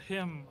comfort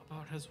him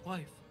about his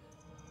wife.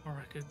 Or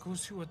I could go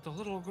see with the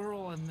little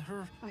girl and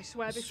her. I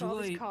swear It's before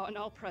too this late. court and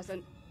all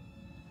present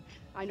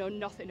I know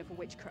nothing of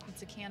witchcraft.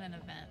 It's a canon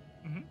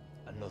event.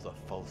 Another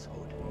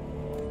falsehood.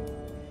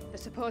 The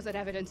supposed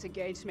evidence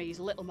against me is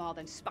little more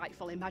than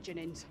spiteful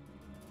imaginings.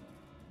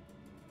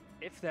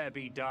 If there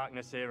be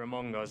darkness here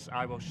among us,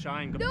 I will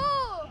shine.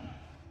 No!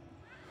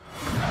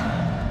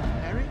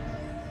 Mary?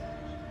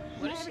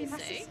 What did she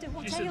say? Sister,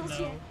 what She said ails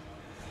no. you?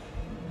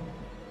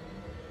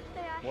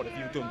 What have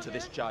you done to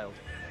this child?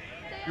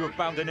 You have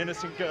bound an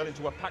innocent girl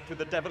into a pact with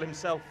the devil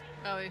himself.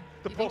 Oh,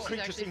 The poor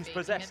creature seems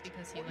possessed.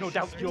 No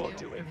doubt you're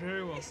doing.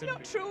 Very well. It's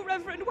not true,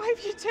 Reverend. Why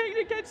have you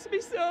taken against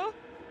me so?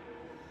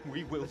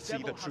 We will see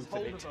the truth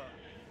of it.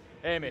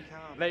 Amy,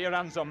 lay your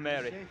hands on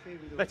Mary.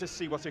 Let us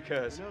see what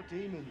occurs.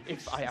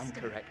 If I am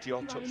correct,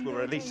 your touch will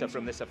release her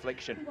from this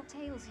affliction. What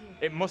ails you?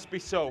 It must be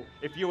so,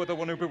 if you are the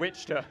one who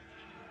bewitched her.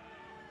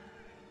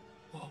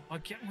 Oh, I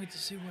can't wait to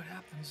see what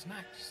happens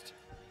next.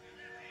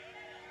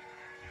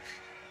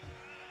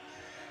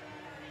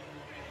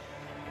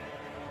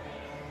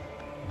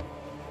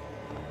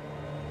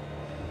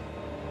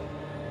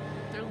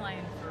 They're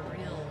lying for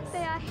real.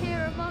 They are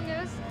here among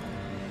us.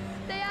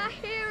 They are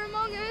here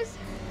among us.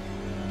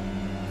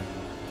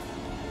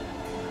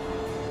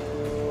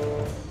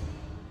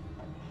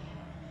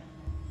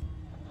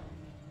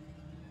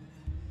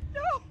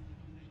 No!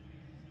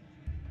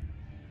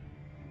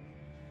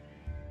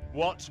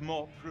 What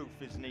more proof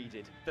is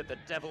needed that the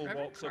devil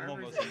walks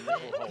among us in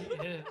little hope?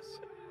 Yes.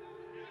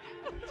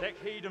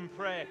 Take heed and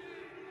pray.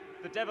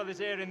 The devil is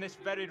here in this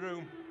very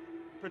room.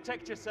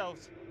 Protect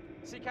yourselves.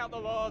 Seek out the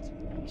Lord.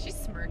 She's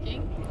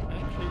smirking.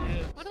 Actually,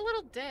 yes. What a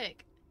little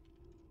dick.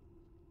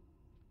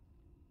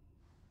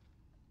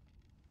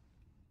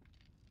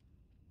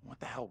 What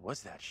the hell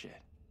was that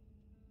shit?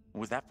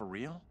 Was that for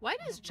real? Why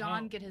does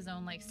John get his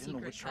own, like, Didn't the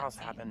secret witch trials cutscenes?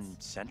 happen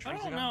I centuries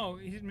don't ago? know.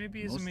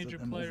 Maybe he's a Most major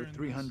of them player. over in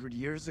 300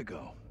 years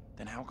ago.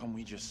 Then how come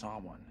we just saw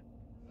one?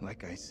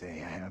 Like I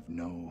say, I have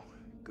no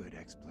good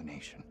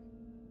explanation.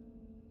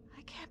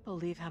 I can't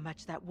believe how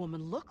much that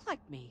woman looked like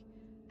me.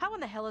 How in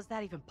the hell is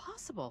that even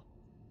possible?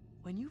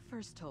 When you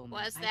first told me,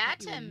 Was I that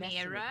thought you were a messing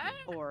with mirror?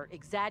 me or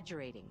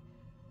exaggerating.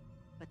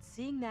 But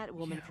seeing that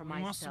woman Yeah, for we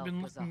must have myself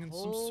been was a looking in some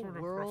whole sort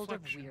of world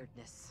of reflection.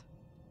 weirdness.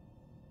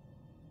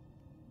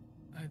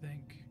 I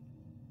think.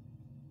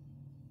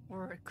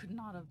 Or it could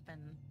not have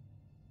been.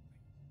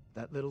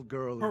 That little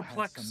girl who had some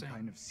Perplexing.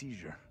 kind of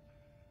seizure.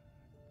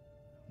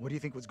 What do you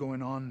think was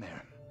going on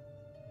there?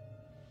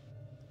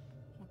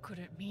 What could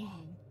it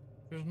mean?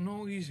 There's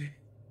no easy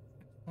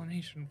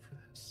explanation for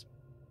this.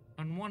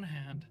 On one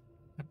hand,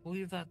 I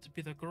believe that to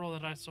be the girl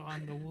that I saw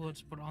in the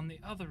woods, but on the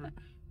other,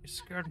 it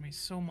scared me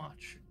so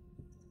much.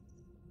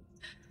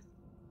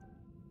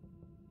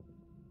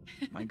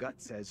 My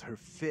gut says her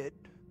fit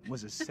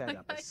was a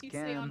setup, a You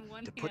say on scam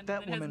one to hand, put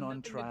that and it has woman on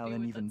nothing to trial do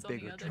in with even what's on the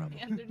bigger other trouble.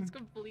 hand. It's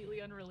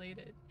completely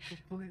unrelated.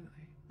 Completely.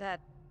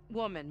 That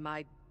woman,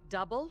 my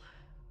double?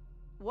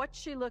 What's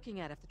she looking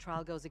at if the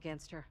trial goes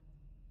against her?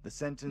 The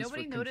sentence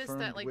Nobody for noticed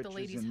that, confirmed like, the witches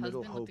lady's in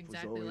Little husband Hope looked was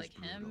exactly always like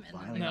him, brutal, and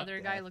then the violent other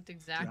guy death, looked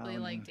exactly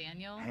like drowning,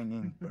 Daniel.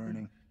 Hanging,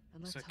 burning.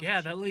 And It's let's like, hope yeah,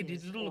 she that lady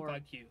is, did look or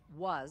like you.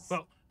 was.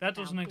 But that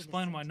doesn't found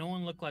explain why innocent. no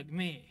one looked like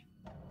me.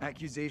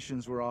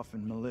 Accusations were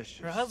often malicious.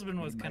 Her husband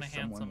was made by kinda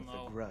someone handsome, with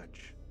though. a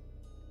grudge,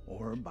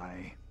 or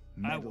by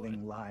I would.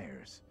 meddling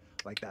liars,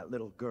 like that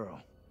little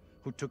girl,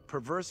 who took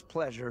perverse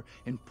pleasure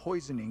in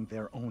poisoning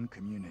their own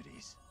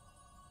communities.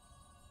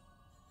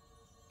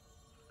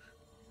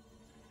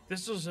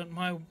 This isn't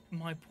my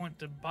point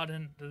to butt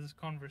into this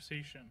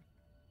conversation.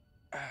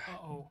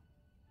 Uh-oh.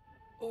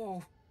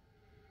 Oh.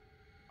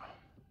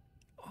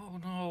 Oh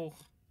no.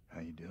 How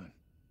you doing?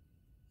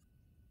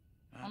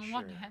 On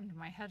one hand,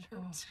 my head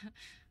hurts.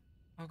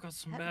 I've got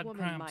some That bad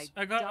woman, cramps.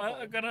 my I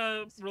got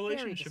a was very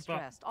relationship up.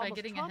 distressed, By almost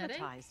getting a headache?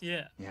 traumatized.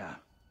 Yeah. Yeah.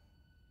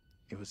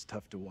 It was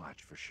tough to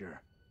watch, for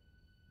sure.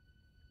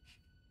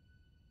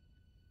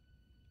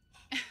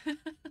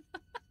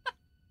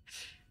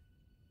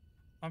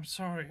 I'm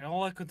sorry.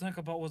 All I could think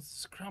about was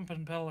this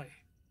cramping belly.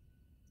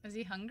 Is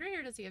he hungry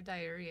or does he have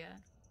diarrhea?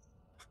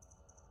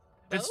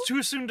 It's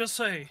too soon to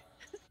say.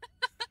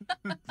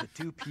 The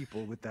two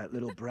people with that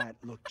little brat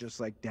look just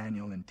like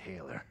Daniel and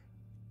Taylor.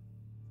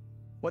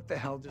 What the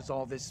hell does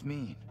all this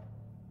mean?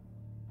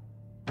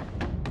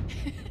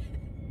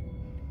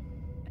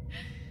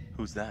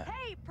 Who's that?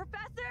 Hey,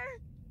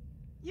 Professor!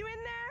 You in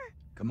there?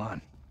 Come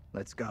on,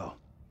 let's go.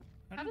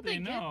 How did they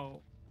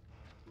know?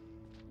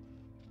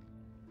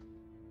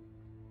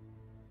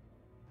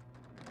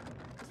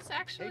 Is this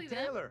actually Hey,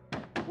 Taylor,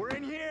 we're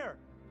in here.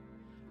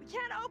 We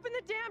can't open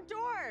the damn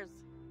doors!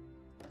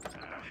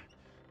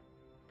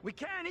 We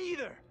can't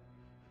either.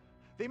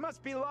 They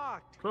must be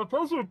locked.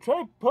 Professor,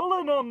 try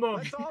pulling on them.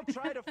 Let's all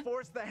try to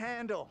force the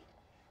handle.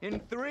 In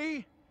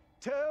 3,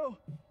 2,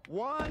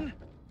 1.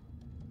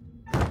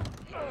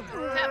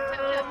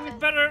 We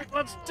better,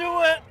 let's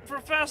do it,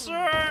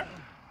 Professor.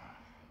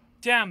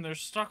 Damn, they're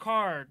stuck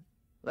hard.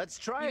 Let's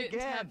try You didn't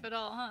again. tap it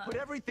all, huh? Put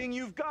everything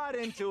you've got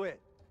into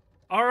it.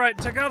 All right,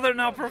 together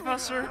now,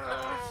 Professor.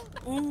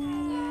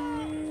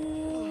 Ooh.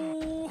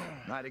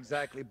 Not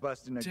exactly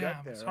busting a Damn, gut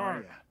it's there, are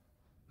hard. ya?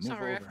 Move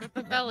Sorry, over. I've got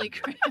the belly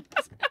cramps.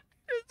 His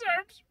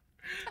arms.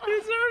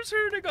 His arm's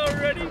hurting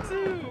already,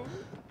 too.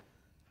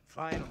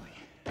 Finally.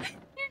 You're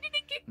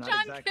gonna get Not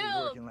John exactly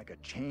killed. working like a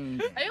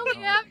chain. I only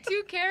have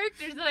 2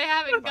 characters that I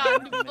haven't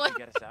gotten to play.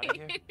 Get us out of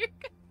here?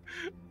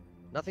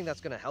 Nothing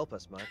that's gonna help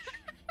us much.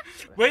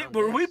 Wait,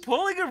 were we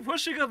pulling or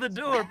pushing on the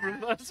door,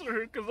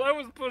 Professor? Because I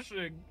was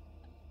pushing.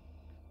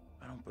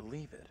 I don't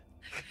believe it.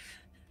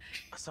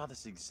 I saw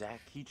this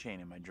exact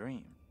keychain in my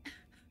dream.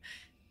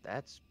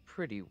 That's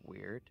pretty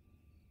weird.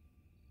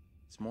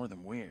 It's more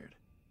than weird.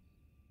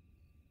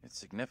 It's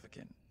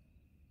significant.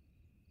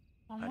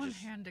 On one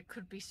hand, it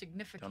could be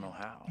significant. Don't know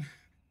how.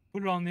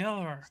 Put it on the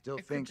other. Still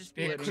It think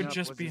could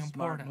just be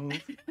smart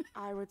important. move?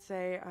 I would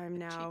say I'm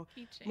now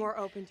more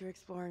open to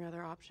exploring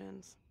other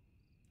options.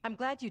 I'm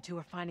glad you two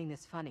are finding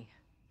this funny.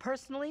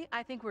 Personally,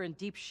 I think we're in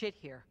deep shit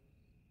here.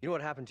 You know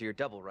what happened to your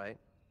double, right?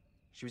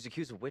 She was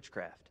accused of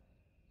witchcraft.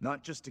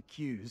 Not just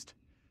accused,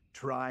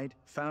 tried,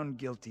 found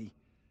guilty,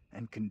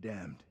 and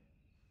condemned.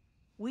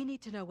 We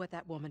need to know what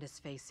that woman is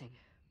facing.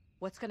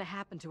 What's gonna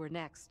happen to her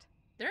next?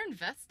 They're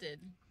invested.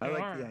 I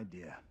like the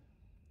idea.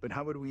 But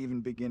how would we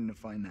even begin to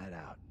find that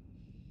out?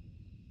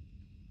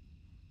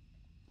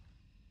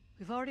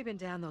 We've already been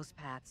down those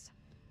paths.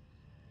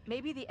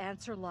 Maybe the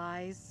answer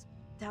lies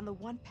down the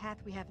one path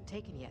we haven't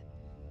taken yet.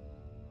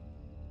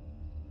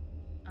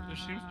 There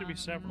seems to be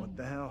several. What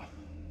the hell?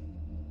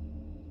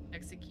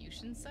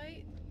 Execution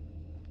site?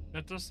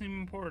 That does seem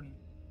important.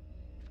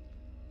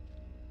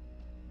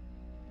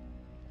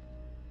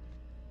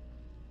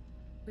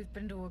 We've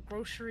been to a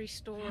grocery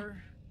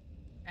store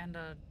and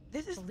a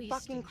This is police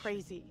fucking station.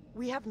 crazy.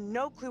 We have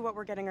no clue what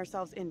we're getting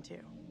ourselves into.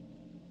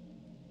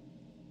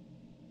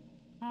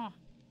 Huh.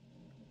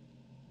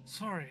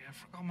 Sorry, I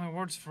forgot my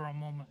words for a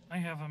moment. I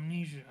have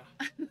amnesia.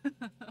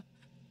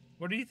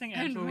 What do you think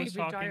And Angela was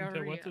maybe talking to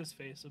diarrhea.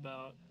 What's-His-Face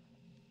about?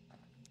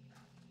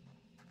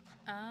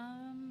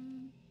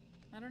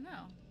 I don't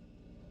know.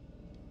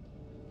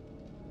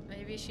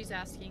 Maybe she's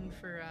asking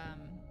for,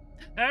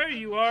 There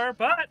you are,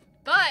 but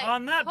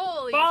on that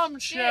holy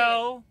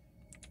bombshell.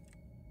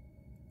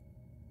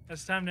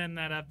 It's time to end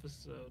that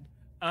episode.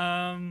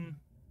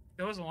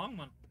 It was a long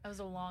one. That was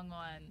a long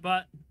one.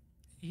 But,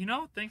 you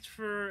know, thanks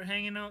for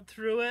hanging out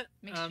through it.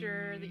 Make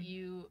sure that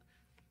you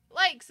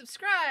like,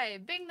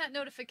 subscribe, bang that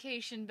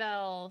notification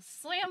bell,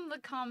 slam the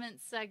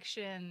comments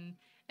section,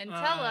 and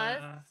tell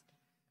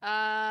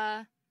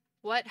us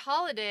what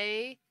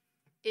holiday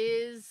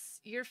is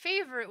your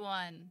favorite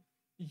one.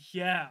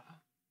 Yeah.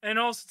 And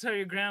also tell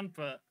your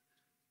grandpa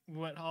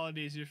what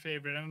holiday is your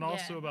favorite, and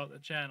also about the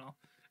channel.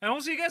 And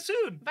we'll see you guys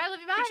soon. Bye, love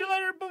you, bye. Catch you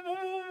later.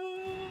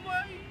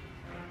 Bye.